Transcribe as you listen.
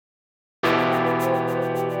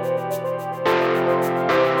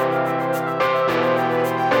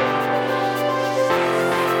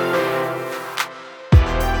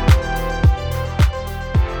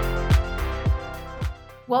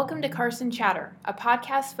Welcome to Carson Chatter, a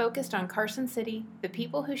podcast focused on Carson City, the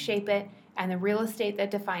people who shape it, and the real estate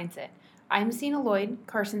that defines it. I'm Gina Lloyd,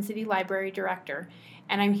 Carson City Library Director,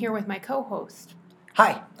 and I'm here with my co-host.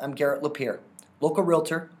 Hi, I'm Garrett Lapierre, local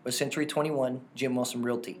realtor with Century 21 Jim Wilson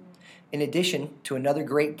Realty. In addition to another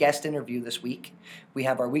great guest interview this week, we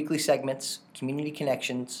have our weekly segments, Community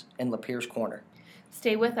Connections, and Lapierre's Corner.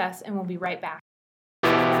 Stay with us and we'll be right back.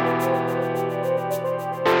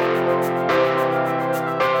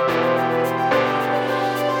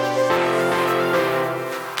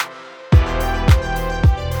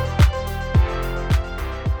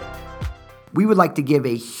 We would like to give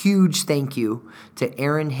a huge thank you to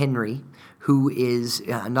Aaron Henry, who is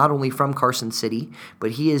not only from Carson City,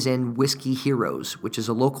 but he is in Whiskey Heroes, which is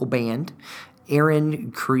a local band.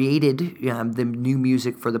 Aaron created the new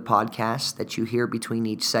music for the podcast that you hear between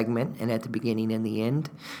each segment and at the beginning and the end.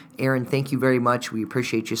 Aaron, thank you very much. We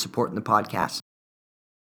appreciate you supporting the podcast.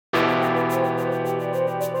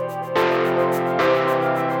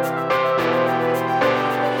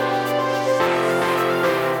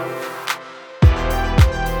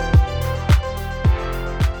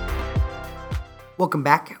 Welcome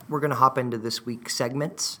back. We're going to hop into this week's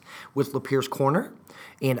segments with Lapierre's Corner,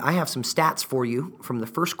 and I have some stats for you from the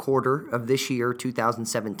first quarter of this year,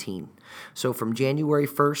 2017. So from January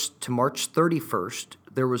 1st to March 31st,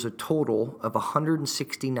 there was a total of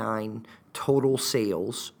 169 total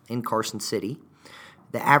sales in Carson City.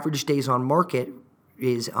 The average days on market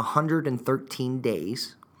is 113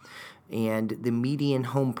 days. And the median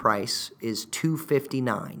home price is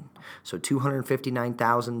 $259,000. So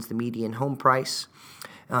 $259,000 is the median home price.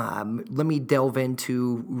 Let me delve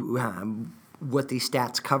into what these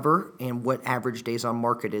stats cover and what average days on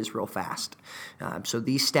market is real fast. So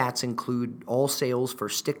these stats include all sales for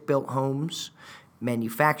stick-built homes,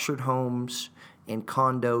 manufactured homes, and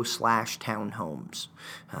condo/townhomes.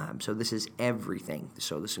 So this is everything.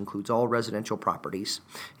 So this includes all residential properties,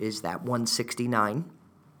 is that 169.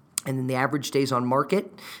 And then the average days on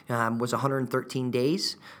market was 113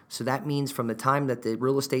 days. So that means from the time that the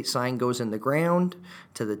real estate sign goes in the ground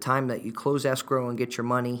to the time that you close escrow and get your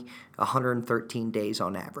money, 113 days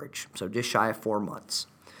on average. So just shy of 4 months.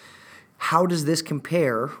 How does this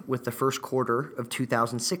compare with the first quarter of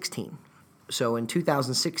 2016? So in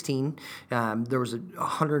 2016, there was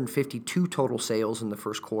 152 total sales in the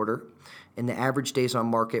first quarter, and the average days on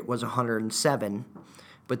market was 107.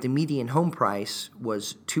 But the median home price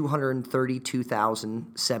was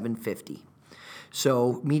 $232,750.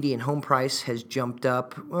 So median home price has jumped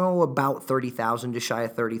up, about $30,000, just shy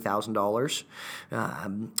of $30,000.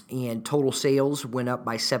 And total sales went up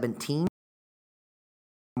by 17.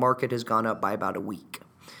 The market has gone up by about a week.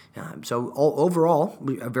 So overall,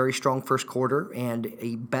 a very strong first quarter and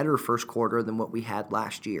a better first quarter than what we had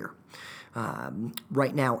last year.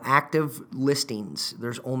 Right now, active listings,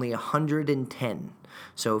 there's only 110.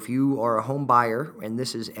 So if you are a home buyer, and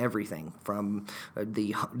this is everything from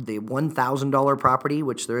the $1,000 property,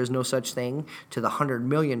 which there is no such thing, to the $100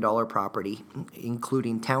 million property,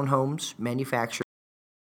 including townhomes, manufactured,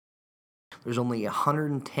 there's only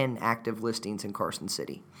 110 active listings in Carson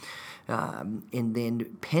City. And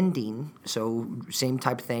then pending, so same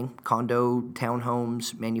type of thing, condo,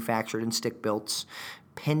 townhomes, manufactured and stick-builts.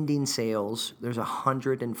 Pending sales, there's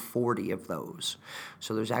 140 of those.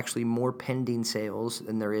 So there's actually more pending sales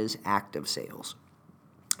than there is active sales.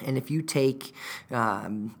 And if you take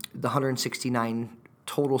the 169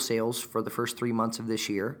 total sales for the first 3 months of this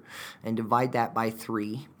year and divide that by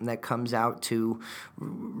 3, and that comes out to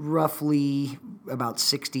roughly about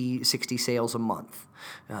 60 sales a month.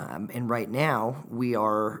 And right now, we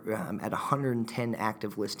are at 110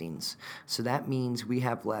 active listings. So that means we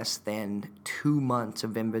have less than 2 months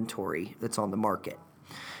of inventory that's on the market.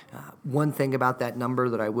 One thing about that number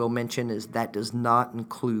that I will mention is that does not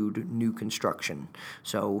include new construction.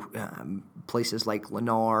 So places like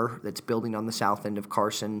Lennar, that's building on the south end of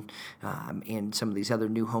Carson, and some of these other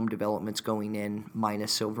new home developments going in,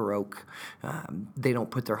 minus Silver Oak, they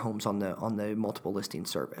don't put their homes on the multiple listing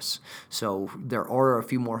service. So there are a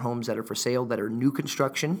few more homes that are for sale that are new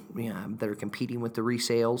construction, that are competing with the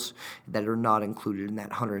resales, that are not included in that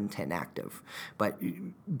 110 active. But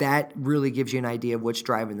that really gives you an idea of what's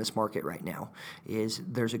driving this market right now. Is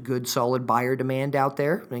there's a good solid buyer demand out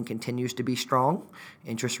there and continues to be strong.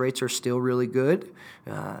 Interest rates are still really good,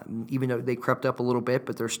 even though they crept up a little bit,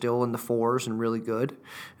 but they're still in the 4s and really good.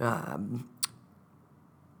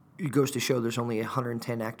 It goes to show there's only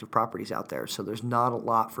 110 active properties out there, so there's not a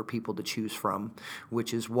lot for people to choose from,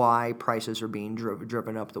 which is why prices are being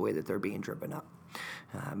driven up the way that they're being driven up.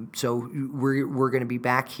 So we're going to be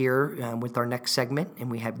back here with our next segment,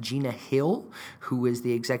 and we have Gina Hill, who is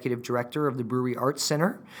the Executive Director of the Brewery Arts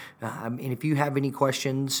Center. And if you have any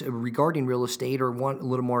questions regarding real estate or want a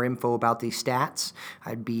little more info about these stats,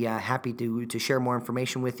 I'd be happy to share more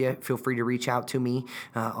information with you. Feel free to reach out to me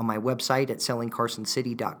on my website at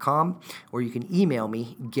sellingcarsoncity.com, or you can email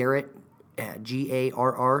me, Garrett, Garrett,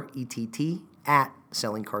 at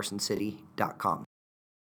sellingcarsoncity.com.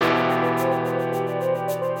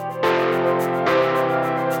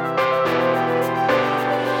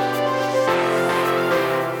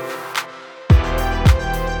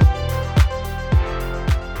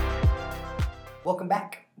 Welcome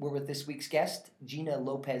back. We're with this week's guest, Gina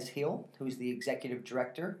Lopez-Hill, who's the Executive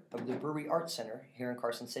Director of the Brewery Arts Center here in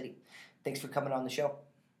Carson City. Thanks for coming on the show.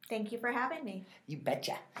 Thank you for having me. You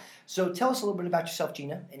betcha. So tell us a little bit about yourself,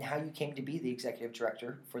 Gina, and how you came to be the Executive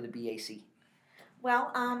Director for the BAC.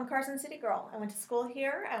 Well, I'm a Carson City girl. I went to school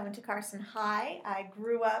here. I went to Carson High. I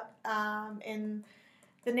grew up in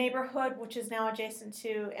the neighborhood, which is now adjacent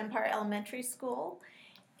to Empire Elementary School.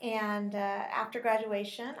 And after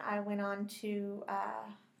graduation, I went on to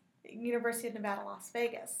University of Nevada, Las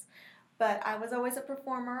Vegas. But I was always a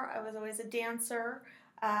performer. I was always a dancer.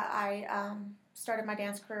 I started my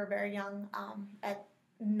dance career very young. At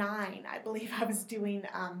 9, I believe I was doing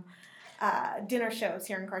dinner shows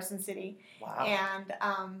here in Carson City. Wow. And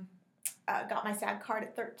got my SAG card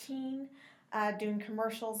at 13, doing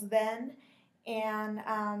commercials then. And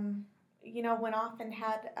went off and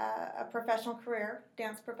had a professional career,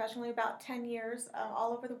 danced professionally about 10 years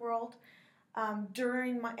all over the world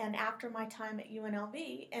during and after my time at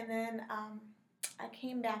UNLV. And then I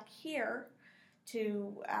came back here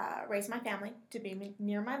to raise my family, to be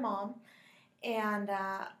near my mom. And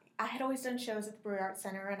I had always done shows at the Brewery Arts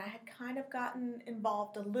Center, and I had kind of gotten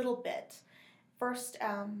involved a little bit first,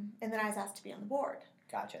 and then I was asked to be on the board.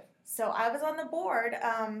 Gotcha. So I was on the board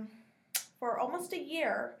for almost a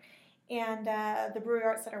year. And the Brewery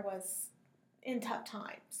Arts Center was in tough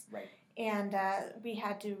times. Right. And we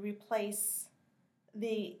had to replace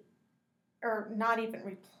get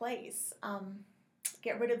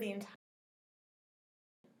rid of the entire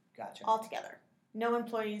Gotcha. altogether. No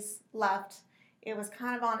employees left. It was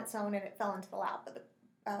kind of on its own, and it fell into the lap of the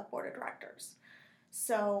board of directors.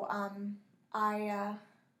 So I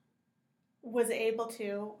was able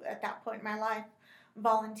to, at that point in my life,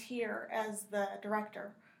 volunteer as the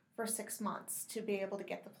director for 6 months to be able to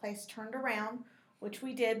get the place turned around, which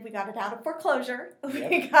we did. We got it out of foreclosure.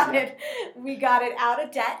 Yep. We got it out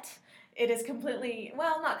of debt. It is completely,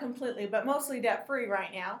 well, not completely, but mostly debt-free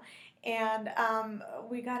right now. And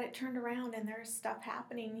we got it turned around, and there's stuff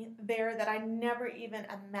happening there that I never even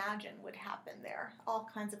imagined would happen there. All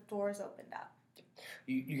kinds of doors opened up.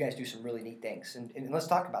 You guys do some really neat things, and let's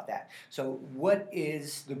talk about that. So what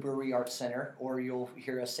is the Brewery Arts Center, or you'll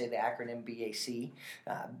hear us say the acronym BAC?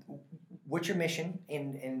 What's your mission,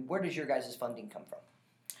 and where does your guys' funding come from?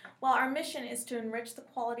 Well, our mission is to enrich the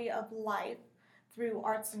quality of life through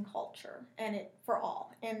arts and culture, and it for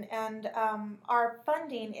all. And our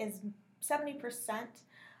funding is 70%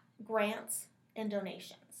 grants and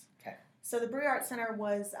donations. Okay. So the Brewery Arts Center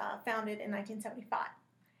was founded in 1975.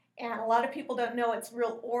 And a lot of people don't know its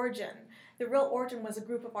real origin. The real origin was a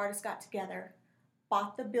group of artists got together,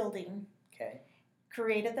 bought the building, okay,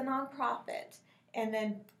 created the nonprofit, and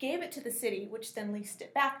then gave it to the city, which then leased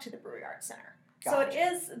it back to the Brewery Arts Center. Gotcha. So it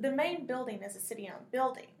is, the main building is a city-owned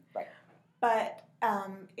building. Right. But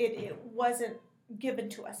it wasn't given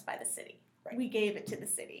to us by the city. Right. We gave it to the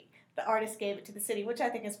city. The artist gave it to the city, which I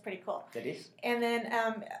think is pretty cool. That is. And then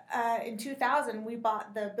in 2000, we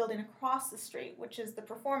bought the building across the street, which is the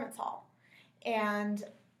Performance Hall. And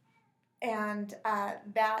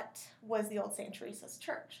that was the old St. Teresa's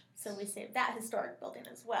Church. So we saved that historic building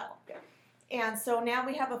as well. Yeah. And so now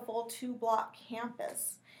we have a full 2-block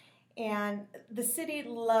campus. And the city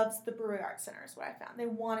loves the Brewery Arts Center is what I found. They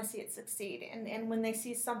want to see it succeed. And when they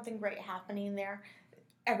see something great happening there,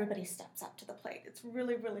 everybody steps up to the plate. It's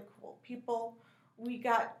really, really cool. People, we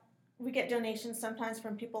get donations sometimes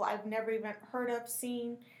from people I've never even heard of,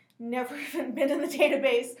 seen, never even been in the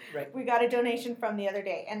database. Right. We got a donation from the other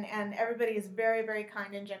day, and everybody is very, very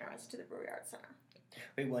kind and generous to the Brewery Arts Center.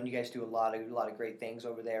 One, you guys do a lot of great things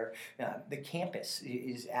over there. The campus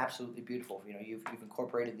is absolutely beautiful. You know, you've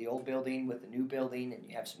incorporated the old building with the new building, and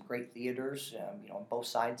you have some great theaters. On both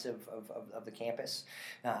sides of the campus.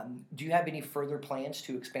 Do you have any further plans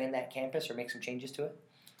to expand that campus or make some changes to it?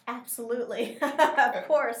 Absolutely, of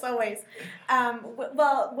course, always.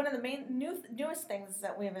 Well, one of the newest things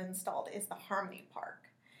that we have installed is the Harmony Park,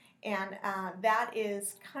 and that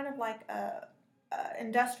is kind of like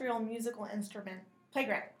industrial musical instrument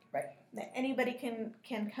playground. Right. That anybody can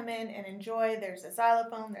come in and enjoy. There's a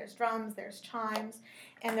xylophone, there's drums, there's chimes,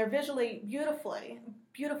 and they're visually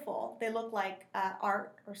beautiful. They look like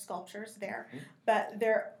art or sculptures there, but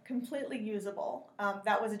they're completely usable.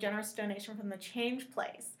 That was a generous donation from the Change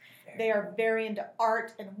Place. They are very into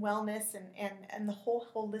art and wellness and the whole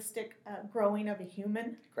holistic growing of a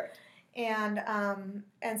human. Correct. And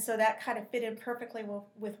so that kind of fit in perfectly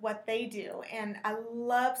with what they do. And I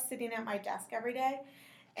love sitting at my desk every day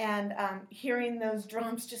and hearing those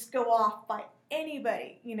drums just go off by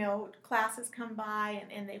anybody. You know, classes come by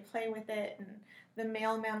and they play with it, and the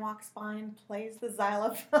mailman walks by and plays the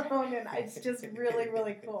xylophone, and it's just really,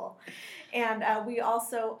 really cool. And we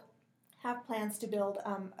also have plans to build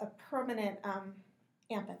a permanent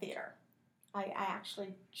amphitheater. I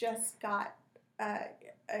actually just got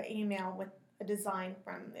an email with a design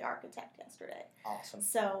from the architect yesterday. Awesome.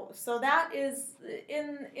 So that is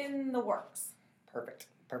in the works. Perfect.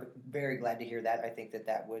 Very glad to hear that. I think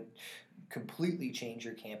that would completely change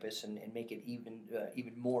your campus and make it even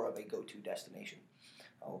more of a go-to destination.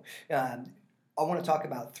 I want to talk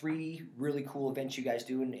about 3 really cool events you guys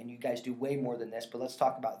do, and you guys do way more than this, but let's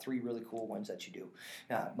talk about 3 really cool ones that you do.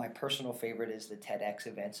 My personal favorite is the TEDx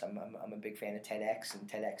events. I'm a big fan of TEDx and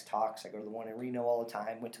TEDx Talks. I go to the one in Reno all the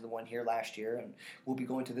time, went to the one here last year, and we'll be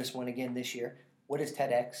going to this one again this year. What is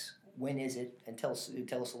TEDx? When is it? And tell us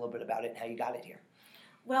a little bit about it and how you got it here.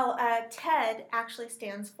 Well, TED actually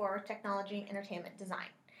stands for Technology, Entertainment, Design.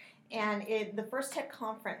 And the first TED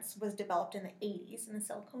conference was developed in the 80s in the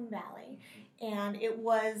Silicon Valley. And it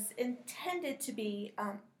was intended to be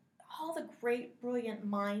all the great, brilliant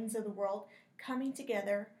minds of the world coming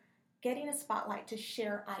together, getting a spotlight to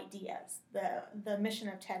share ideas. The mission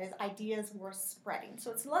of TED is ideas worth spreading.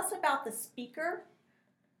 So it's less about the speaker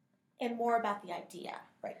and more about the idea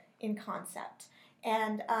in concept.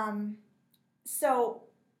 And so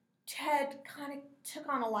TED kind of took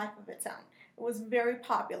on a life of its own. It was very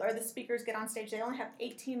popular. The speakers get on stage. They only have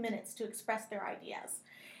 18 minutes to express their ideas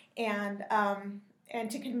and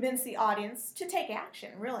to convince the audience to take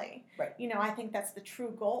action, really. Right. You know, I think that's the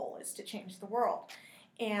true goal, is to change the world.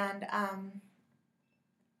 And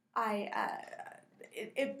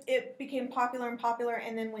it became popular and popular,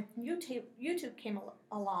 and then when YouTube came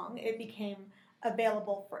along, it became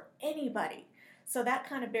available for anybody. So that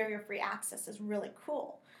kind of barrier-free access is really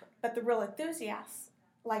cool. But the real enthusiasts,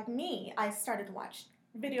 like me, I started to watch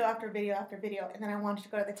video after video after video, and then I wanted to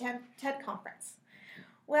go to the TED conference.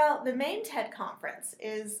 Well, the main TED conference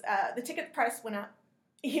is, the ticket price went up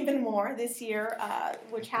even more this year,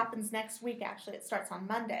 which happens next week, actually. It starts on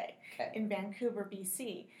Monday in Vancouver,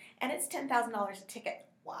 BC, and it's $10,000 a ticket.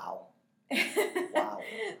 Wow. Wow.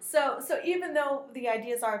 So even though the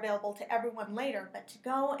ideas are available to everyone later, but to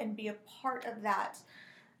go and be a part of that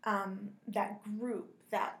group,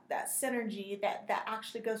 that synergy that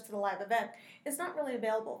actually goes to the live event is not really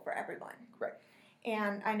available for everyone. Correct.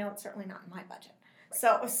 And I know it's certainly not in my budget.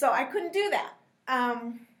 Right. So I couldn't do that.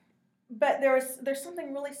 But there's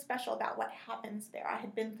something really special about what happens there. I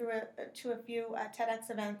had been through to a few TEDx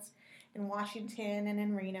events in Washington and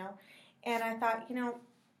in Reno, and I thought, you know,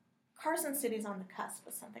 Carson City's on the cusp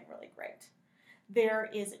of something really great. There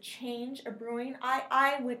is a change, a brewing.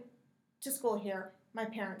 I went to school here. My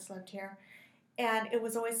parents lived here. And it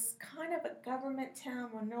was always kind of a government town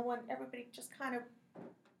where everybody just kind of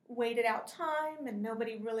waited out time and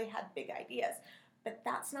nobody really had big ideas. But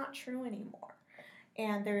that's not true anymore.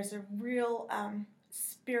 And there's a real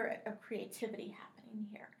spirit of creativity happening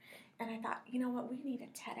here. And I thought, you know what, we need a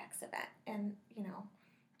TEDx event. And you know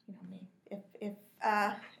me,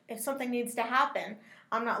 if something needs to happen,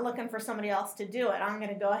 I'm not looking for somebody else to do it. I'm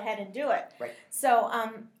going to go ahead and do it. Right. So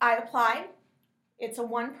I applied. It's a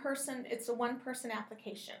one-person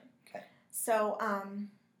application. Okay. So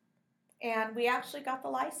and we actually got the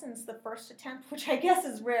license the first attempt, which I guess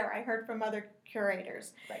is rare. I heard from other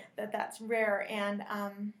curators that's rare. And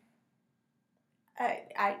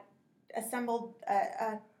I assembled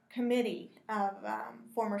a committee of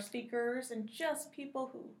former speakers and just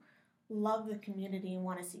people who love the community and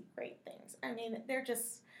want to see great things. I mean, they're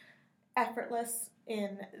just effortless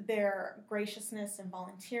in their graciousness and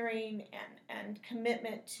volunteering and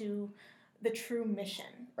commitment to the true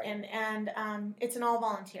mission. Right. And it's an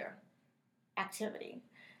all-volunteer activity.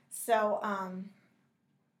 So,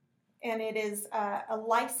 and it is a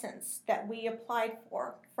license that we applied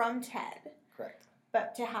for from TED. Correct.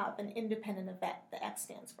 But to have an independent event, the X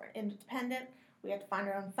stands for independent. We have to find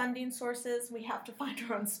our own funding sources. We have to find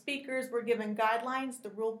our own speakers. We're given guidelines. The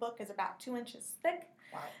rule book is about 2 inches thick.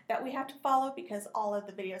 Wow. That we have to follow because all of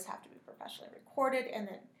the videos have to be professionally recorded and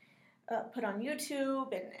then put on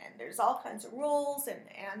YouTube, and there's all kinds of rules,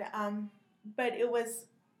 but it was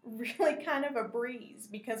really kind of a breeze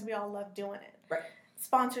because we all loved doing it. Right.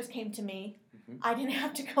 Sponsors came to me. I didn't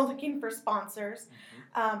have to go looking for sponsors.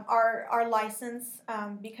 Our license,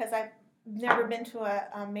 because I've never been to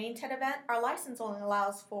a main TED event, our license only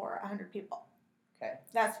allows for 100 people. Okay.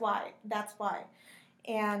 That's why.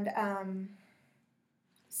 And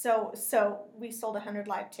so we sold 100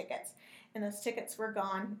 live tickets, and those tickets were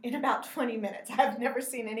gone in about 20 minutes. I've never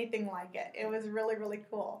seen anything like it. It was really, really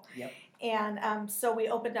cool. Yep. And so we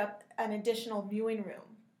opened up an additional viewing room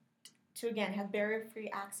to, again, have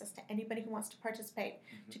barrier-free access to anybody who wants to participate,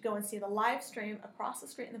 to go and see the live stream across the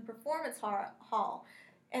street in the performance hall,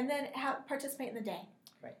 and then participate in the day.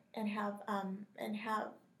 Right. And have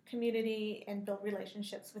community and build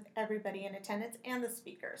relationships with everybody in attendance and the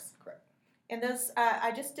speakers. Correct. And those,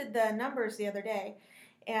 I just did the numbers the other day,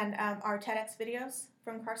 and our TEDx videos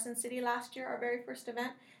from Carson City last year, our very first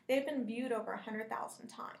event, they've been viewed over 100,000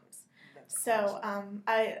 times. So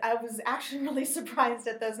I was actually really surprised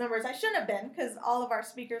at those numbers. I shouldn't have been, because all of our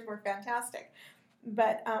speakers were fantastic.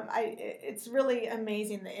 But it's really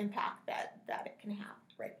amazing the impact that it can have.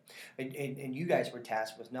 Right. And you guys were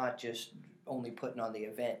tasked with not just only putting on the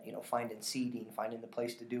event, finding seating, finding the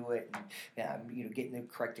place to do it, and getting the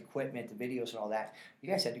correct equipment, the videos and all that. You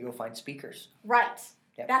guys had to go find speakers. Right.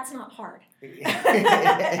 Yep. That's not hard.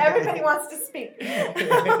 Everybody wants to speak.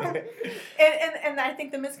 and I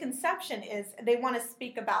think the misconception is they want to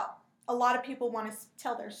speak about, a lot of people want to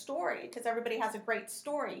tell their story because everybody has a great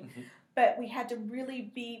story. But we had to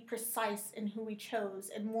really be precise in who we chose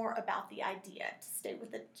and more about the idea to stay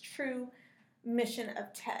with the true mission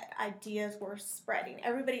of TED. Ideas were spreading.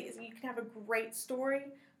 You can have a great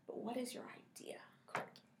story, but what is your idea?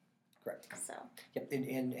 Correct. So. Yep,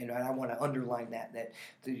 and I want to underline that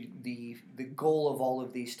the goal of all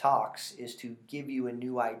of these talks is to give you a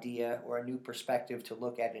new idea or a new perspective to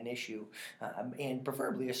look at an issue, and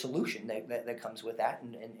preferably a solution that comes with that,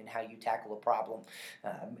 and how you tackle a problem.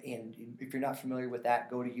 And if you're not familiar with that,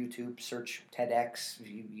 go to YouTube, search TEDx.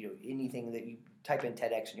 Anything that you type in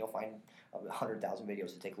TEDx, and you'll find 100,000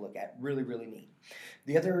 videos to take a look at. Really, really neat.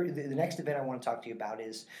 The next event I want to talk to you about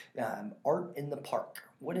is Art in the Park.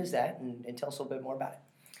 What is that? And tell us a little bit more about it.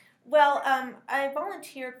 Well, I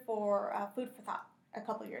volunteered for Food for Thought a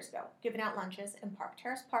couple years ago, giving out lunches in Park.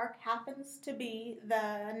 Terrace Park happens to be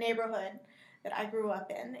the neighborhood that I grew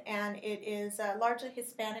up in, and it is a largely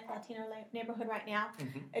Hispanic, Latino neighborhood right now,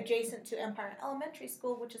 adjacent to Empire Elementary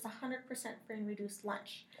School, which is 100% free and reduced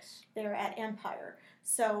lunch. Yes. There at Empire.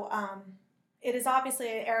 So it is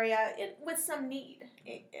obviously an area with some need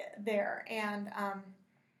there, and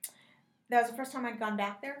that was the first time I'd gone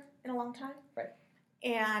back there in a long time. Right.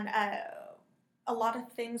 And a lot of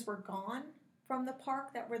things were gone from the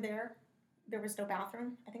park that were there. There was no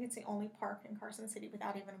bathroom. I think it's the only park in Carson City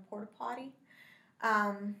without even a porta potty.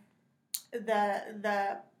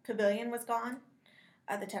 The pavilion was gone.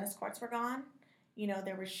 The tennis courts were gone.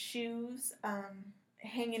 There were shoes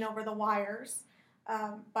hanging over the wires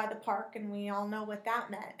by the park, and we all know what that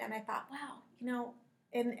meant. And I thought, wow,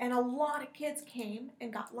 and a lot of kids came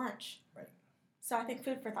and got lunch. Right. So I think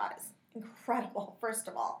Food for Thought is incredible, first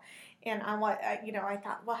of all. And I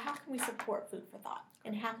thought, well, how can we support Food for Thought?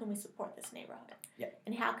 And how can we support this neighborhood? Yeah.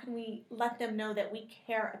 And how can we let them know that we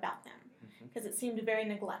care about them? Because it seemed very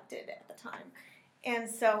neglected at the time. And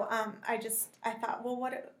so I thought, well,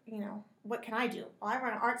 what can I do? Well, I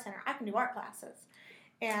run an art center. I can do art classes.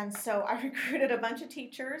 And so I recruited a bunch of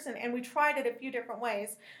teachers, and we tried it a few different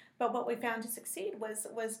ways. But what we found to succeed was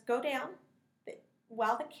go down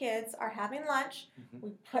while the kids are having lunch.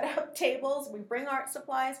 We put up tables. We bring art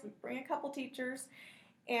supplies. We bring a couple teachers.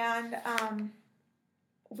 And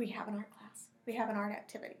we have an art class. We have an art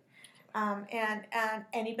activity. And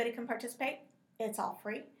anybody can participate. It's all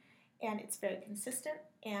free. And it's very consistent.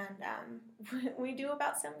 And we do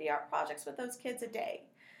about 70 art projects with those kids a day.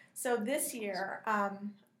 So this year,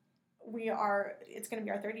 it's going to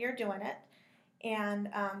be our third year doing it. And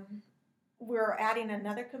we're adding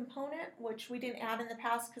another component, which we didn't add in the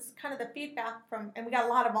past, because kind of the feedback and we got a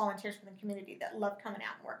lot of volunteers from the community that love coming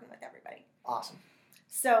out and working with everybody. Awesome.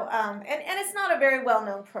 So, and it's not a very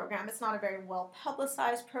well-known program. It's not a very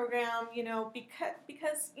well-publicized program,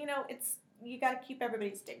 because you got to keep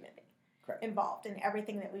everybody's dignity Correct. Involved in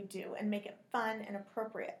everything that we do and make it fun and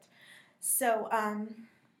appropriate. So,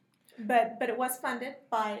 but it was funded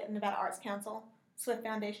by Nevada Arts Council, Swift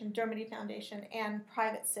Foundation, Dermody Foundation, and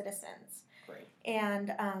private citizens. Great.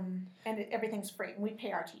 And everything's free, and we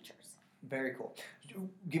pay our teachers. Very cool.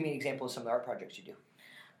 Give me an example of some of the art projects you do.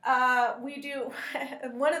 We do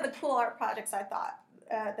one of the cool art projects I thought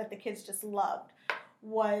that the kids just loved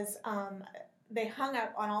was they hung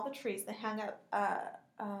up on all the trees. They hung up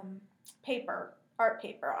art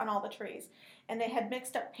paper on all the trees, and they had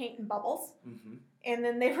mixed up paint and bubbles, and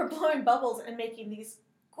then they were blowing bubbles and making these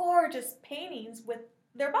gorgeous paintings with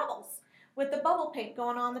their bubbles, with the bubble paint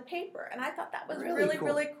going on the paper. And I thought that was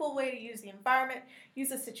really cool way to use the environment, use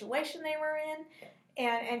the situation they were in,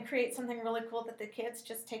 and create something really cool that the kids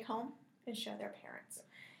just take home and show their parents.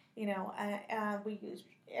 We use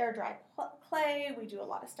air dry clay. We do a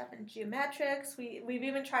lot of stuff in geometrics. We've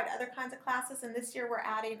even tried other kinds of classes, and this year we're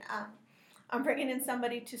adding. I'm bringing in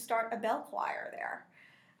somebody to start a bell choir there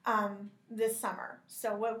this summer.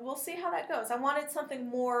 So we'll see how that goes. I wanted something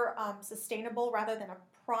more sustainable rather than a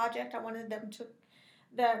project. I wanted them to,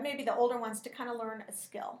 maybe the older ones, to kind of learn a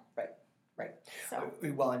skill. Right. So.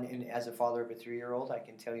 Well, and as a father of a 3-year-old, I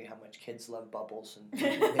can tell you how much kids love bubbles, and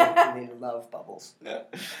they love bubbles. That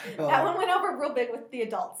one went over real big with the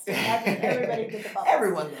adults. Everybody did the bubbles.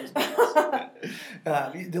 Everyone loves bubbles.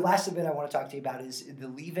 The last event I want to talk to you about is the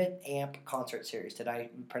Leavitt AMP Concert Series. Did I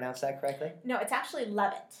pronounce that correctly? No, it's actually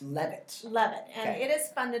Leavitt. Leavitt. And it is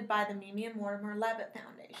funded by the Mimi and Mortimer Leavitt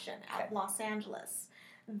Foundation out of Los Angeles.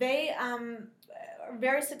 They are a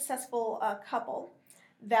very successful couple.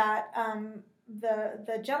 That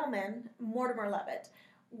the gentleman, Mortimer Leavitt,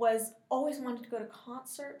 was always wanted to go to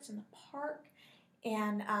concerts in the park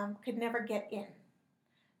and could never get in.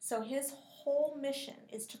 So his whole mission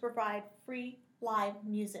is to provide free live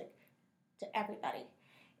music to everybody.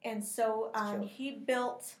 And so he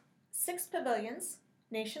built 6 pavilions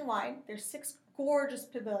nationwide. There's 6 gorgeous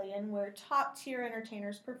pavilions where top-tier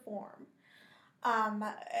entertainers perform.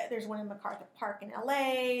 There's one in MacArthur Park in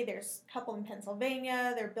LA, there's a couple in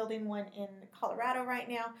Pennsylvania, they're building one in Colorado right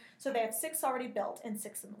now. So they have 6 already built and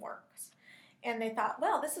 6 in the works. And they thought,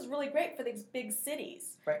 well, this is really great for these big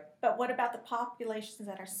cities. Right. But what about the populations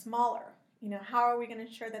that are smaller? How are we going to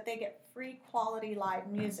ensure that they get free quality live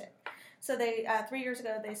music? So they 3 years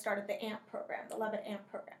ago they started the AMP program, the Leavitt AMP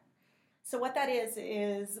program. So what that is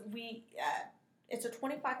it's a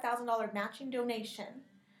 $25,000 matching donation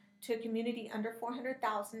to a community under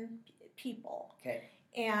 400,000 people. Okay.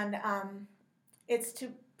 And it's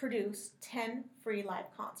to produce 10 free live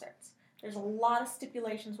concerts. There's a lot of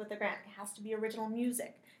stipulations with the grant. It has to be original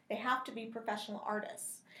music. They have to be professional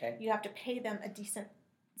artists. Okay. You have to pay them a decent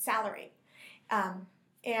salary,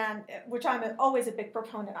 and which I'm always a big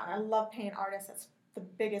proponent on. I love paying artists. That's the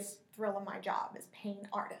biggest thrill of my job, is paying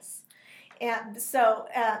artists. And so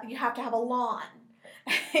you have to have a lawn.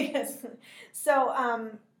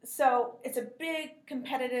 So it's a big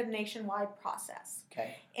competitive nationwide process.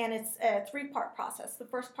 Okay. And it's a 3-part process. The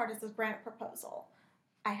first part is the grant proposal.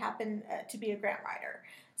 I happen to be a grant writer.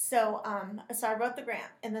 So I wrote the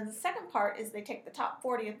grant. And then the second part is they take the top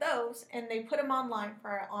 40 of those and they put them online for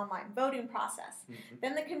an online voting process. Mm-hmm.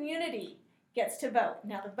 Then the community gets to vote.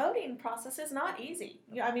 Now, the voting process is not easy.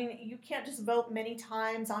 You can't just vote many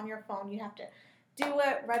times on your phone. You have to do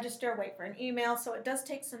it, register, wait for an email. So it does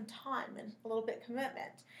take some time and a little bit of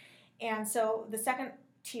commitment. And so the second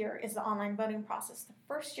tier is the online voting process. The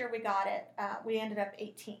first year we got it, we ended up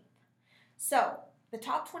 18th. So the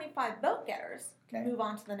top 25 vote getters move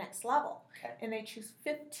on to the next level. Okay. And they choose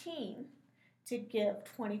 15 to give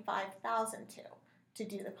 $25,000 to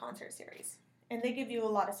do the concert series. And they give you a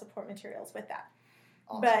lot of support materials with that.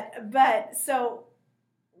 Awesome. But so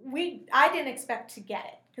I didn't expect to get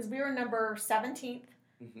it because we were number 17th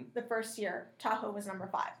the first year. Tahoe was number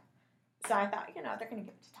 5. So I thought, they're going to give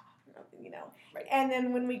it to Tahoe. Right. And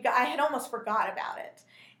then when I had almost forgot about it.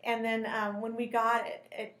 And then when we got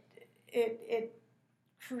it, it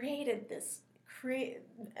created this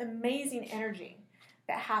amazing energy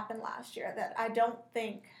that happened last year that I don't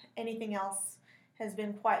think anything else has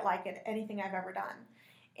been quite like it, anything I've ever done.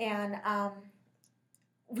 And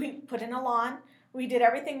we put in a lawn. We did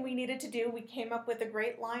everything we needed to do. We came up with a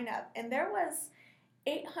great lineup. And there was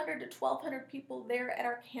 800 to 1,200 people there at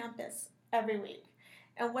our campus every week.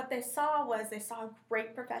 And what they saw was a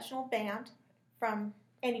great professional band from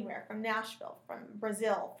anywhere, from Nashville, from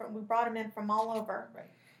Brazil. We brought them in from all over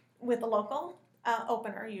with a local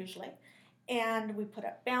opener usually. And we put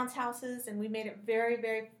up bounce houses, and we made it very,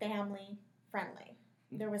 very family friendly.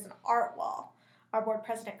 Mm-hmm. There was an art wall. Our board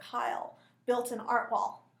president, Kyle, built an art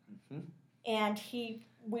wall. Mm-hmm. And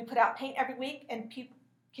we put out paint every week, and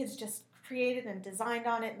kids just created and designed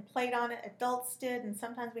on it and played on it. Adults did, and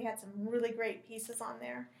sometimes we had some really great pieces on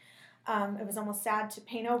there. It was almost sad to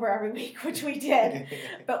paint over every week, which we did,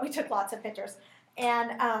 but we took lots of pictures.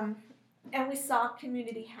 And we saw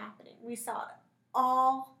community happening. We saw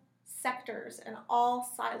all sectors and all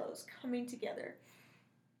silos coming together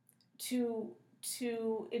to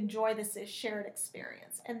to enjoy this shared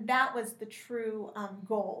experience. And that was the true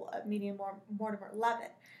goal of Media Mortimer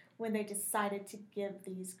Leavitt when they decided to give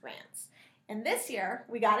these grants. And this year,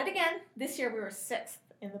 we got it again. This year, we were 6th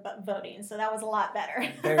in the voting, so that was a lot better.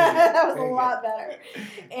 That was a lot better.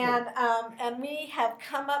 And we have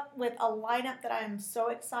come up with a lineup that I am so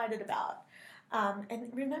excited about. And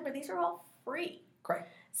remember, these are all free.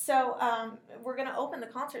 Correct. So we're going to open the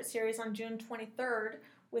concert series on June 23rd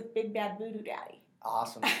with Big Bad Voodoo Daddy.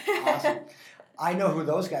 Awesome. I know who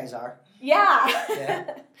those guys are.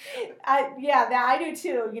 Yeah. I do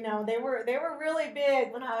too. You know, they were really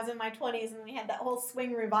big when I was in my 20s, and we had that whole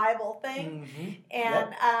swing revival thing. Mm-hmm.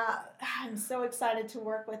 And I'm so excited to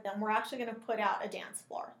work with them. We're actually going to put out a dance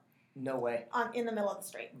floor. No way. In the middle of the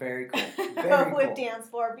street. Very cool. Very with cool. dance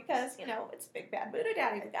floor, because it's Big Bad Voodoo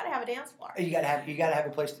Daddy. We got to have a dance floor. You gotta have a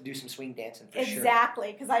place to do some swing dancing for sure.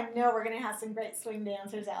 Exactly, because I know we're going to have some great swing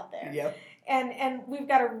dancers out there. Yep. And we've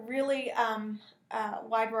got a really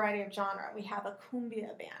wide variety of genre. We have a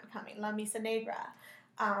cumbia band coming, La Misa Negra.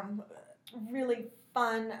 Really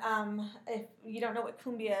fun. If you don't know what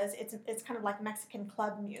cumbia is, it's kind of like Mexican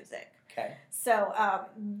club music. Okay. So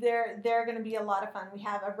they're going to be a lot of fun. We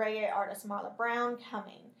have a reggae artist, Marla Brown,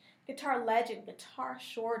 coming. Guitar legend, Guitar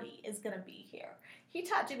Shorty, is going to be here. He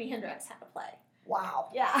taught Jimi Hendrix how to play. Wow.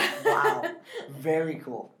 Yeah. Wow. Very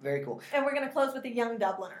cool. Very cool. And we're going to close with the Young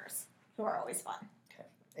Dubliners, who are always fun.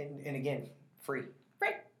 Okay. And again, free. Free.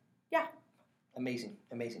 Yeah. Amazing.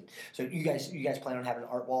 So you guys plan on having an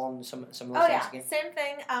art wall and some of those things again? Same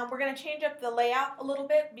thing. We're going to change up the layout a little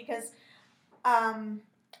bit because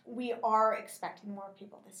we are expecting more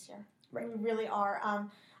people this year. Right. We really are.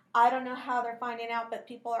 I don't know how they're finding out, but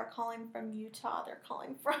people are calling from Utah. They're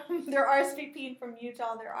RSVPing from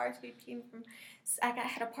Utah. They're RSVPing from. I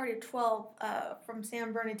had a party of 12 from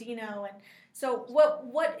San Bernardino, and so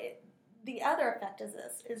the other effect is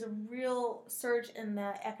this is a real surge in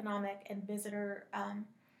the economic and visitor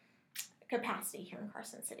capacity here in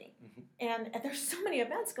Carson City. Mm-hmm. And there's so many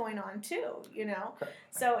events going on too, Correct.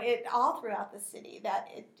 So it all throughout the city that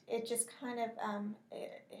it just kind of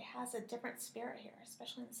it has a different spirit here,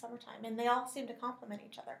 especially in the summertime, and they all seem to complement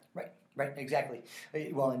each other. Right, exactly.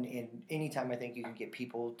 Well, and anytime I think you can get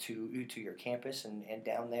people to your campus and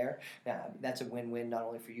down there, that's a win-win not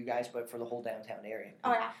only for you guys but for the whole downtown area.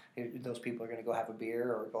 Oh yeah. Those people are going to go have a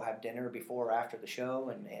beer or go have dinner before or after the show,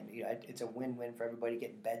 and it's a win-win for everybody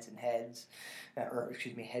getting heads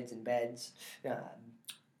and beds.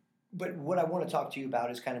 But what I want to talk to you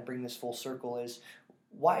about is kind of bring this full circle is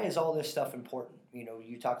why is all this stuff important?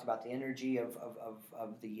 You talked about the energy of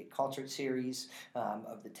the concert series,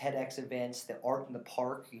 of the TEDx events, the art in the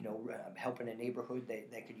park, helping a neighborhood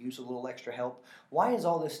that could use a little extra help. Why is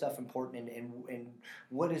all this stuff important, and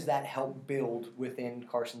what does that help build within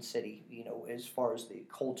Carson City, as far as the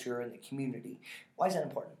culture and the community? Why is that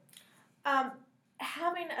important?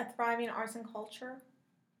 Having a thriving arts and culture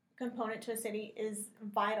component to a city is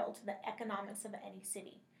vital to the economics of any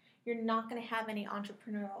city. You're not going to have any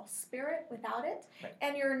entrepreneurial spirit without it, right.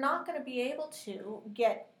 And you're not going to be able to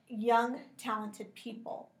get young, talented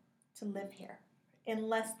people to live here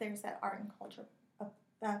unless there's that art and culture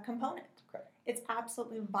component. Correct. It's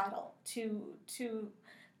absolutely vital to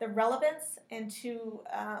the relevance and to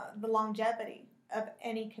the longevity of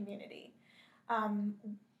any community.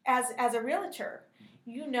 As a realtor,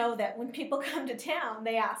 you know that when people come to town,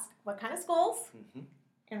 they ask, what kind of schools mm-hmm.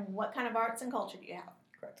 and what kind of arts and culture do you have?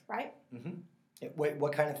 Correct. Right? Mm-hmm.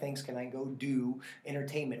 What kind of things can I go do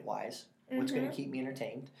entertainment-wise? What's going to keep me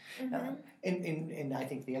entertained? Mm-hmm. And I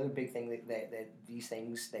think the other big thing that these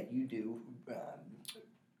things that you do,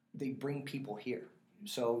 they bring people here.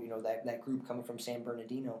 So, that group coming from San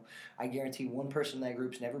Bernardino, I guarantee one person in that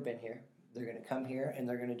group's never been here. They're going to come here, and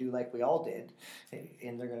they're going to do like we all did,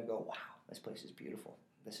 and they're going to go, wow, this place is beautiful.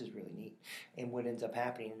 This is really neat. And what ends up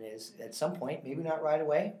happening is at some point, maybe not right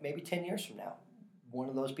away, maybe 10 years from now, one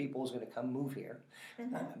of those people is going to come move here.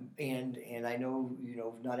 Mm-hmm. And I know,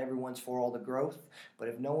 not everyone's for all the growth, but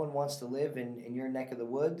if no one wants to live in your neck of the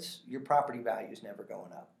woods, your property value is never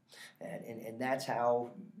going up. And that's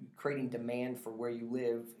how creating demand for where you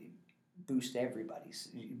live boosts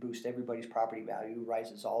everybody's property value,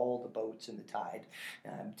 rises all the boats in the tide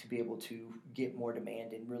to be able to get more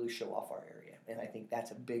demand and really show off our area. And I think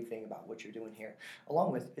that's a big thing about what you're doing here,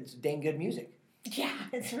 along with it's dang good music. Yeah,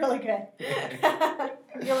 it's really good.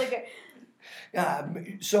 Really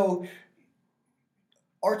good. So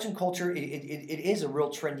arts and culture, it is a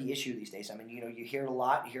real trendy issue these days. I mean, you hear it a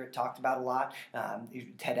lot, you hear it talked about a lot.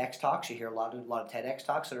 TEDx talks, you hear a lot of TEDx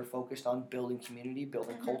talks that are focused on building community,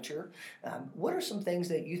 building culture. What are some things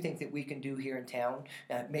that you think that we can do here in town,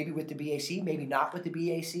 maybe with the BAC, maybe not with the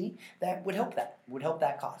BAC, that would help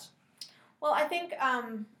that cause? Well, I think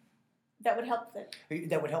that would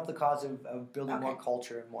help the cause of building more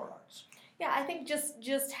culture and more arts. Yeah, I think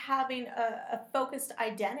just having a focused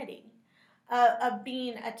identity of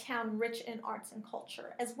being a town rich in arts and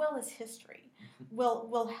culture as well as history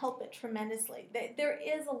will help it tremendously. There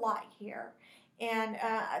is a lot here, and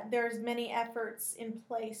there's many efforts in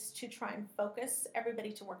place to try and focus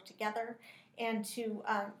everybody to work together and to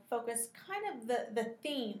focus kind of the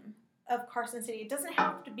theme of Carson City. It doesn't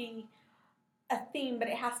have to be a theme, but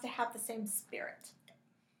it has to have the same spirit,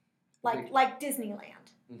 like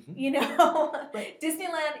Disneyland. Right.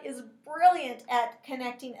 Disneyland is brilliant at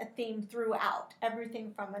connecting a theme throughout,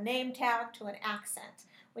 everything from a name tag to an accent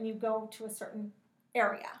when you go to a certain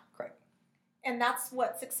area. Correct. And that's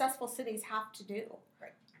what successful cities have to do.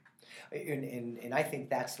 Right. And I think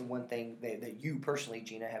that's the one thing that you personally,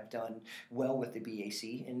 Gina, have done well with the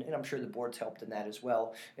BAC, and I'm sure the board's helped in that as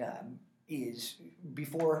well. Is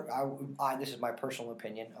before this is my personal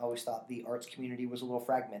opinion. I always thought the arts community was a little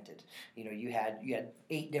fragmented. You had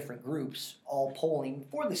 8 different groups all polling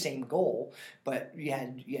for the same goal, but you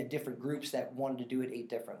had different groups that wanted to do it 8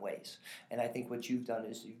 different ways. And I think what you've done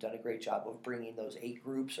is you've done a great job of bringing those 8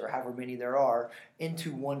 groups, or however many there are,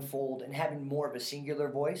 into one fold and having more of a singular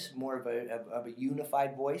voice, more of a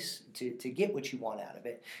unified voice to get what you want out of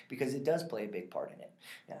it, because it does play a big part in it.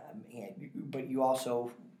 But you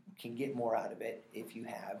also can get more out of it if you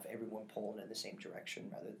have everyone pulling in the same direction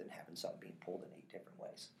rather than having something being pulled in 8 different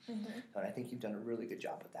ways. And I think you've done a really good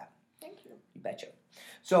job with that. Thank you. You betcha.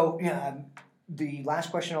 So the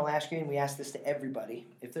last question I'll ask you, and we ask this to everybody,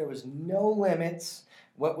 if there was no limits,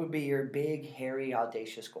 what would be your big, hairy,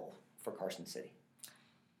 audacious goal for Carson City?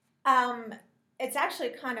 It's actually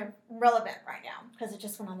kind of relevant right now because it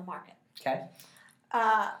just went on the market. Okay.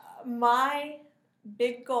 My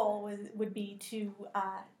big goal would be to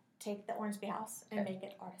take the Ormsby House and make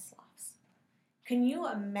it Artist Lofts. Can you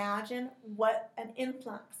imagine what an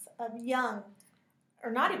influx of young,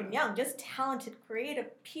 or not even young, just talented,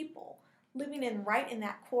 creative people living right in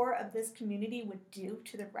that core of this community would do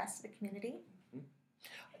to the rest of the community?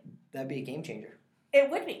 That'd be a game changer.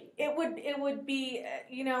 It would be. It would be.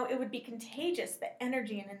 It would be contagious. The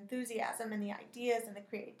energy and enthusiasm and the ideas and the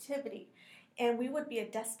creativity, and we would be a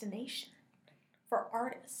destination for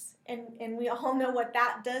artists. And we all know what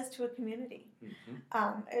that does to a community.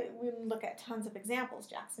 We look at tons of examples: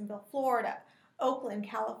 Jacksonville, Florida, Oakland,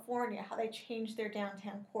 California, how they changed their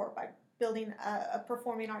downtown core by building a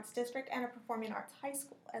performing arts district and a performing arts high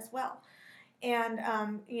school as well. And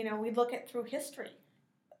we look at through history.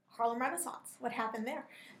 Harlem Renaissance, what happened there.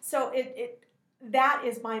 So that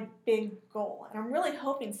is my big goal, and I'm really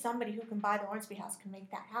hoping somebody who can buy the Ormsby House can make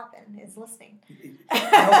that happen is listening.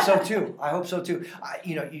 I hope so too.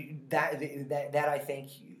 That I think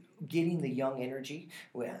getting the young energy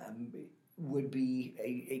would be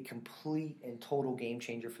a complete and total game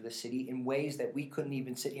changer for the city in ways that we couldn't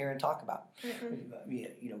even sit here and talk about.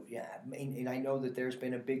 And I know that there's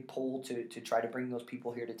been a big pull to try to bring those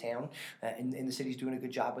people here to town, and the city's doing a good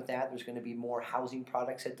job with that. There's going to be more housing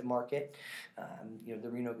products at the market. The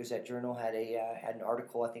Reno Gazette-Journal had an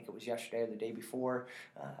article, I think it was yesterday or the day before,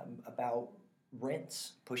 about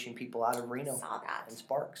rents pushing people out of Reno and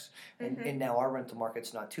Sparks, and now our rental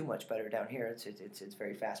market's not too much better down here. It's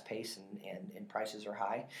very fast paced and prices are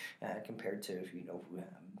high compared to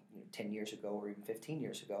 10 years ago or even 15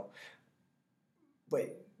 years ago.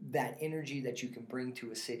 But that energy that you can bring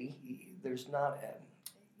to a city, there's not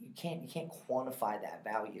you can't quantify that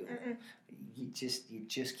value. You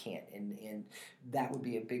just can't, and that would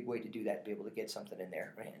be a big way to do that, to be able to get something in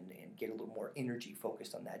there and get a little more energy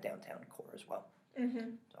focused on that downtown core as well.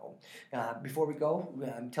 So before we go,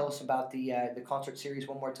 tell us about the concert series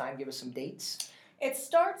one more time. Give us some dates. It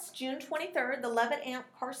starts June 23rd. The Leavitt AMP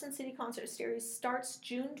Carson City Concert Series starts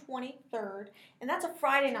June 23rd, and that's a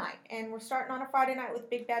Friday night. And we're starting on a Friday night with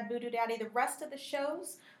Big Bad Voodoo Daddy. The rest of the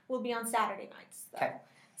shows will be on Saturday nights, though. Okay.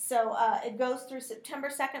 So it goes through September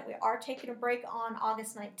 2nd. We are taking a break on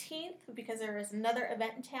August 19th because there is another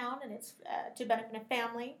event in town, and it's to benefit a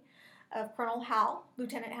family of Colonel Howell,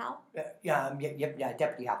 Lieutenant Howell. Deputy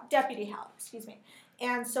Howell. Deputy Howell, excuse me.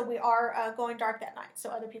 And so we are going dark that night, so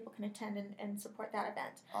other people can attend and support that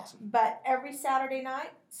event. Awesome. But every Saturday night,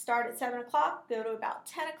 start at 7 o'clock, go to about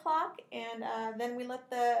 10 o'clock, and then we let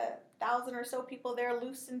the 1,000 or so people there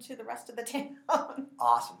loose into the rest of the town.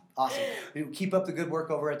 Awesome. You keep up the good work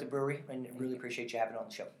over at the brewery, and really appreciate you having on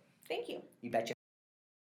the show. Thank you. You betcha.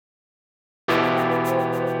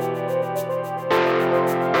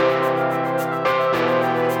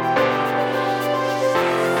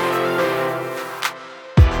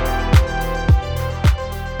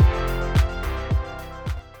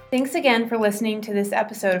 Thanks again for listening to this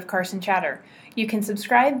episode of Carson Chatter. You can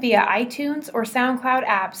subscribe via iTunes or SoundCloud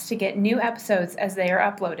apps to get new episodes as they are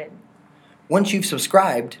uploaded. Once you've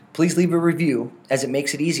subscribed, please leave a review, as it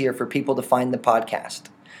makes it easier for people to find the podcast.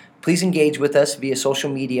 Please engage with us via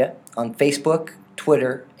social media on Facebook,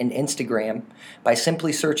 Twitter, and Instagram by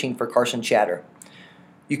simply searching for Carson Chatter.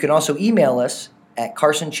 You can also email us at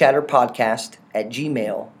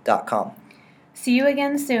carsonchatterpodcast@gmail.com. See you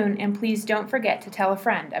again soon, and please don't forget to tell a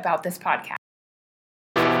friend about this podcast.